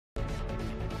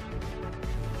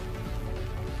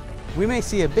we may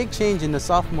see a big change in the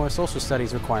sophomore social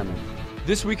studies requirement.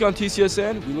 This week on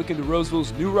TCSN, we look into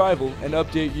Roseville's new rival and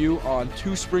update you on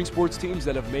 2 spring sports teams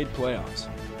that have made playoffs.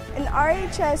 An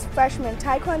RHS freshman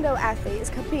taekwondo athlete is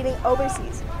competing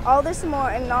overseas. All this and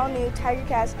more in an all-new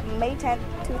TigerCast May 10,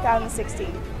 2016.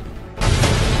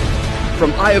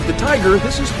 From Eye of the Tiger,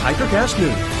 this is TigerCast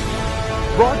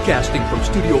News. Broadcasting from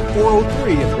Studio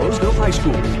 403 at Roseville High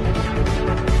School.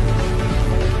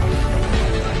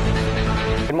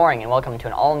 Good morning and welcome to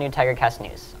an all-new TigerCast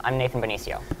News. I'm Nathan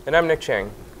Benicio. And I'm Nick Chang.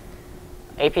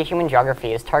 AP Human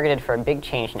Geography is targeted for a big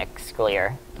change next school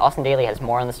year. Austin Daly has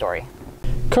more on the story.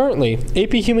 Currently,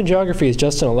 AP Human Geography is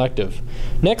just an elective.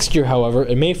 Next year, however,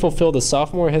 it may fulfill the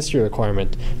sophomore history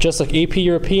requirement, just like AP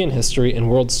European History and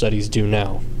World Studies do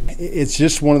now. It's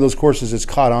just one of those courses that's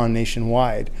caught on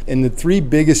nationwide. And the 3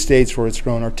 biggest states where it's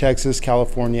grown are Texas,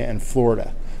 California, and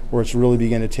Florida, where it's really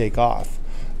begun to take off.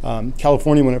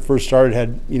 California, when it first started,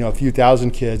 had a few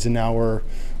thousand kids, and now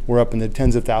we're up in the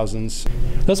tens of thousands.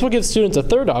 That's what gives students a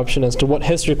third option as to what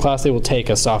history class they will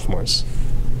take as sophomores.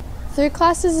 3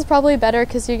 classes is probably better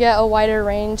because you get a wider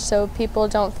range, so people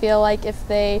don't feel like if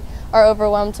they are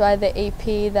overwhelmed by the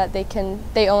AP that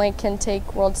they only can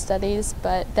take world studies,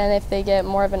 but then if they get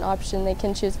more of an option, they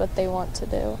can choose what they want to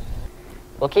do.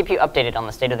 We'll keep you updated on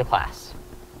the state of the class.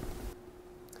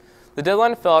 The deadline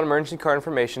to fill out emergency card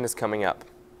information is coming up.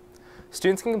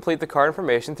 Students can complete the card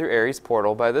information through Aries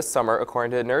portal by this summer,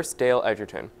 according to Nurse Dale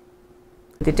Edgerton.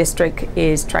 The district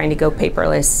is trying to go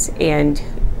paperless, and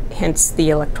hence the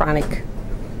electronic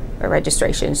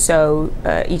registration. So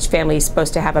each family is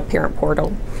supposed to have a parent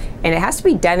portal, and it has to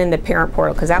be done in the parent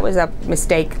portal because that was a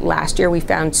mistake last year. We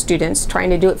found students trying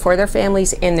to do it for their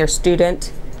families in their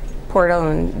student portal,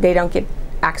 and they don't get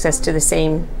access to the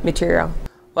same material.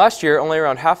 Last year, only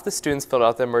around half the students filled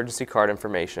out the emergency card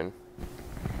information.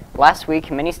 Last week,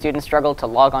 many students struggled to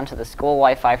log onto the school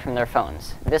Wi-Fi from their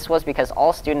phones. This was because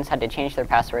all students had to change their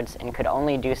passwords and could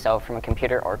only do so from a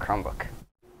computer or Chromebook.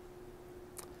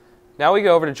 Now we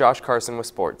go over to Josh Carson with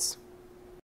sports.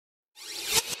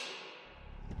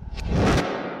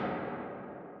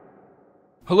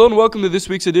 Hello and welcome to this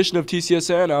week's edition of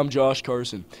TCSN. I'm Josh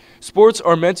Carson. Sports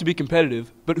are meant to be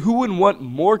competitive, but who wouldn't want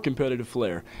more competitive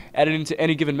flair added into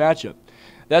any given matchup?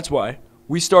 That's why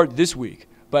we start this week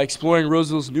by exploring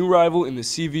Roseville's new rival in the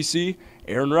CVC.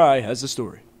 Aaron Rye has the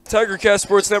story. TigerCast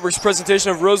Sports Network's presentation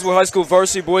of Roseville High School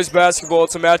varsity boys basketball.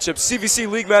 It's a matchup,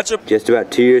 CVC League matchup. Just about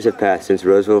 2 years have passed since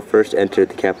Roseville first entered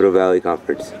the Capital Valley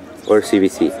Conference, or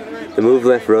CVC. The move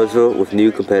left Roseville with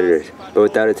new competitors, but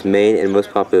without its main and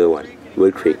most popular one,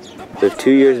 Wood Creek. With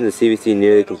 2 years in the CVC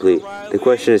nearly complete, the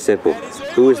question is simple: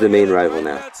 who is the main rival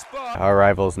now? Our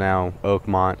rivals now,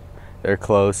 Oakmont. They're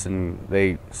close and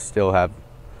they still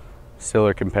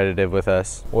are competitive with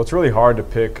us. Well, it's really hard to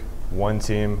pick one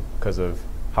team because of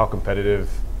how competitive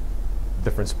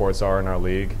different sports are in our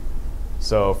league.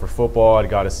 So for football, I'd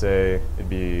got to say it'd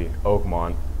be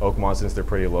Oakmont. Oakmont, since they're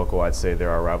pretty local, I'd say they're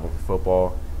our rival for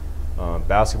football.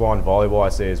 Basketball and volleyball,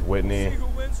 I'd say is Whitney.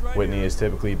 Whitney has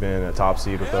typically been a top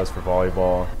seed with us for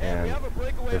volleyball, and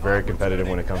they're very competitive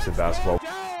when it comes to basketball.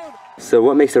 So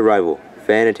what makes a rival?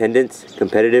 Fan attendance,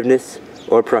 competitiveness,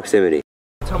 or proximity?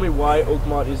 Tell me why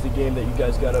Oakmont is the game that you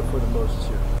guys got up for the most this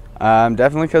year.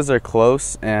 Definitely because they're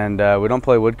close, and we don't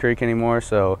play Wood Creek anymore,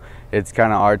 so it's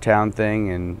kind of our town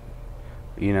thing, and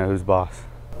you know who's boss.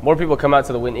 More people come out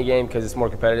to the Whitney game because it's more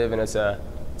competitive, and it's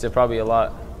probably a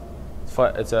lot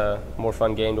fun. It's a more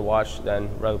fun game to watch than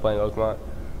rather playing Oakmont,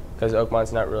 because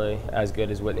Oakmont's not really as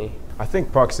good as Whitney. I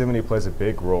think proximity plays a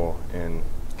big role in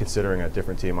considering a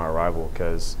different team our rival,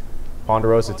 because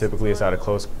Ponderosa typically has had a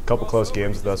couple close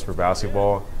games with us for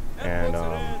basketball, and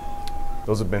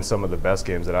those have been some of the best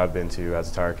games that I've been to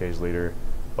as a Tiger Cage leader.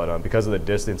 But because of the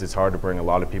distance, it's hard to bring a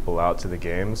lot of people out to the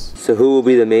games. So who will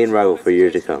be the main rival for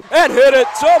years to come? And hit it,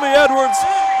 Tommy Edwards!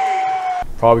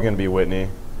 Probably going to be Whitney.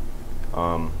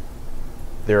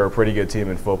 They're a pretty good team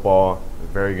in football,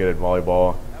 very good at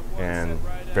volleyball, and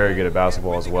very good at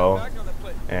basketball as well.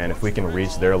 And if we can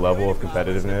reach their level of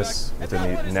competitiveness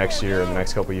within the next year and the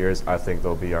next couple of years, I think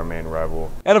they'll be our main rival.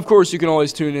 And of course, you can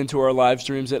always tune into our live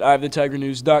streams at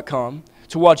ivethettigernews.com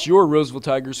to watch your Roseville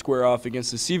Tigers square off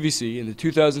against the CVC in the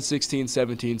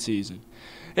 2016-17 season.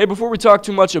 Hey, before we talk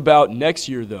too much about next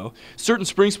year, though, certain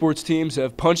spring sports teams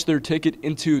have punched their ticket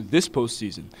into this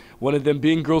postseason, one of them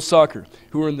being girls soccer,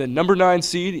 who are in the number 9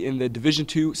 seed in the Division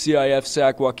II CIF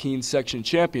Sac Joaquin Section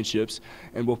Championships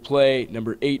and will play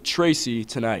number 8 Tracy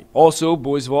tonight. Also,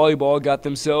 boys volleyball got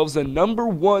themselves the number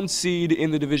 1 seed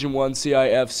in the Division I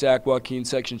CIF Sac Joaquin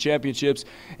Section Championships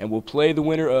and will play the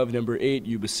winner of number 8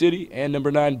 Yuba City and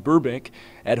number 9 Burbank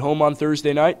at home on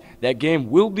Thursday night. That game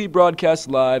will be broadcast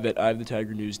live at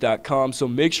ivethetigernews.com, so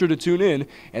make sure to tune in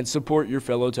and support your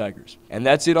fellow Tigers. And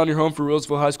that's it on your home for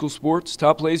Roseville High School sports.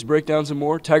 Top plays, breakdowns, and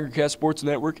more. TigerCast Sports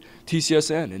Network,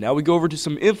 TCSN. And now we go over to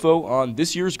some info on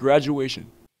this year's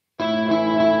graduation.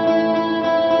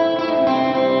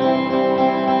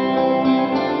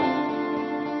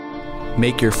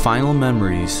 Make your final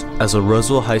memories as a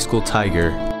Roseville High School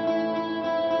Tiger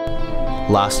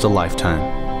last a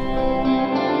lifetime.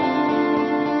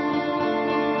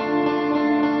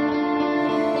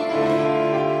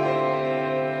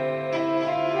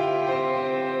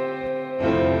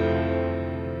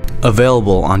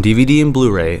 Available on DVD and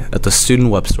Blu-ray at the Student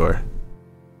Web Store.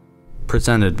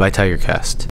 Presented by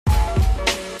TigerCast.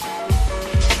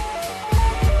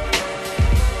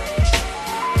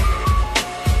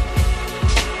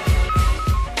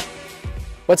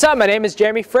 What's up? My name is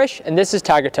Jeremy Frisch, and this is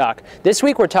Tiger Talk. This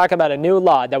week we're talking about a new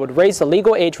law that would raise the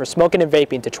legal age for smoking and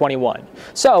vaping to 21.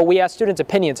 So we asked students'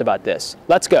 opinions about this.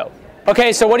 Let's go.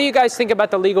 Okay, so what do you guys think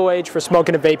about the legal age for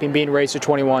smoking and vaping being raised to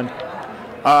 21?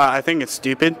 I think it's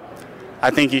stupid. I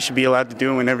think you should be allowed to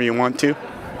do it whenever you want to.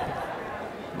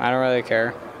 I don't really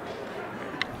care.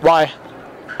 Why?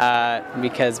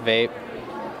 Because vape.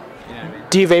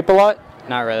 Do you vape a lot?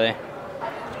 Not really.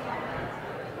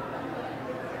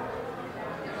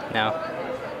 No.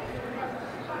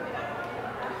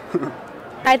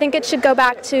 I think it should go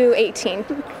back to 18.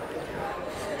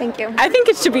 Thank you. I think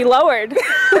it should be lowered.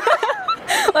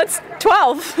 Let's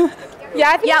 12.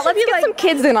 Yeah, Let's get some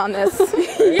kids in on this.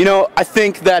 You know, I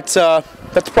think that's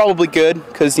probably good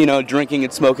because, you know, drinking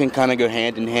and smoking kind of go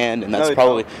hand in hand, and that's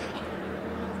probably...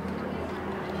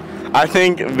 I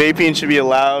think vaping should be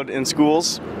allowed in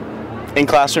schools, in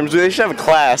classrooms. They should have a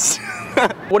class.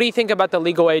 What do you think about the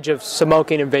legal age of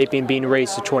smoking and vaping being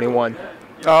raised to 21?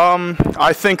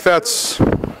 I think that's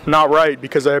not right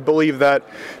because I believe that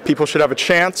people should have a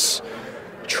chance,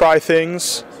 try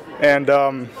things, and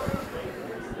I'm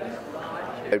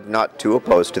not too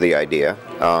opposed to the idea.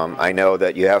 I know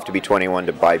that you have to be 21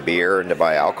 to buy beer and to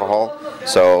buy alcohol,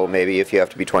 so maybe if you have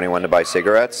to be 21 to buy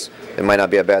cigarettes, it might not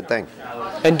be a bad thing.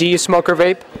 And do you smoke or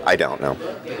vape? I don't know.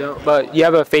 You don't? But you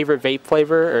have a favorite vape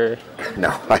flavor? Or? No,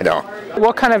 I don't.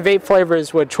 What kind of vape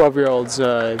flavors would 12-year-olds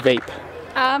vape?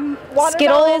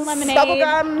 Skittles, lemonade,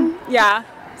 bubblegum, yeah,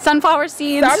 sunflower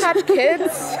seeds. Sour Patch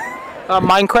Kids.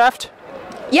 Minecraft?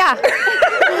 Yeah.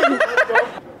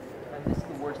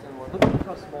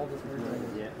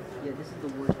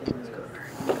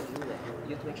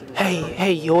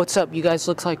 Hey, yo, what's up? You guys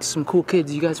look like some cool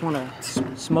kids. You guys want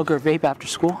to smoke or vape after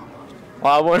school?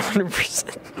 Well,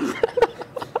 100%.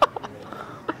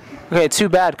 Okay, too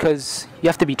bad, because you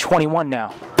have to be 21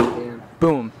 now. Damn.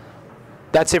 Boom.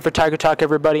 That's it for Tiger Talk,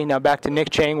 everybody. Now back to Nick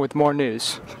Chang with more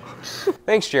news.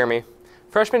 Thanks, Jeremy.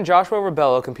 Freshman Joshua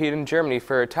Rebello competed in Germany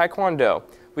for Taekwondo.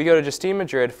 We go to Justine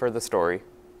Madrid for the story.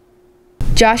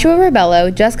 Joshua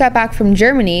Rebello just got back from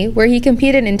Germany, where he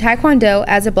competed in Taekwondo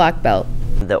as a black belt.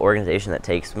 The organization that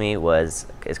takes me is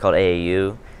called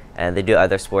AAU, and they do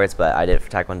other sports, but I did it for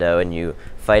Taekwondo, and you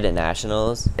fight at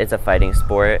nationals. It's a fighting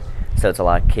sport, so it's a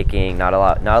lot of kicking, not a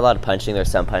lot of punching.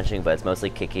 There's some punching, but it's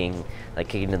mostly kicking, like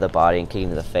kicking to the body and kicking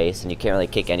to the face, and you can't really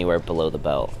kick anywhere below the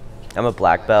belt. I'm a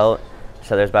black belt,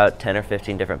 so there's about 10 or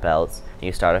 15 different belts, and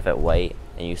you start off at white,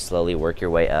 and you slowly work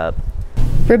your way up.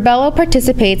 Rebello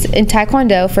participates in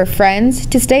Taekwondo for friends,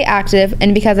 to stay active,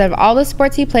 and because of all the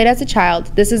sports he played as a child,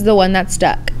 this is the one that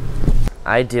stuck.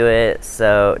 I do it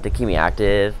to keep me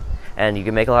active, and you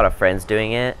can make a lot of friends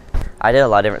doing it. I did a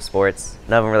lot of different sports.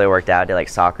 None of them really worked out. I did like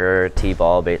soccer,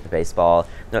 t-ball, baseball,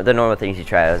 the normal things you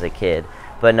try as a kid,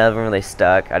 but none of them really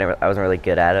stuck. I wasn't really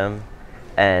good at them,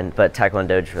 but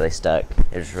Taekwondo just really stuck.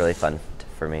 It was really fun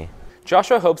for me.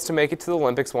 Joshua hopes to make it to the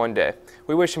Olympics one day.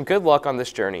 We wish him good luck on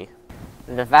this journey.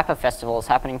 The VAPA Festival is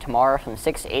happening tomorrow from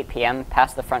 6 to 8 p.m.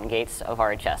 past the front gates of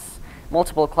RHS.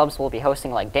 Multiple clubs will be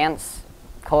hosting like dance,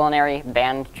 culinary,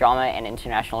 band, drama, and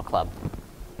international club.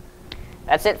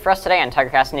 That's it for us today on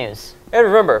TigerCast News. And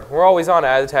remember, we're always on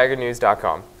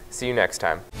ivethetigernews.com. See you next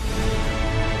time.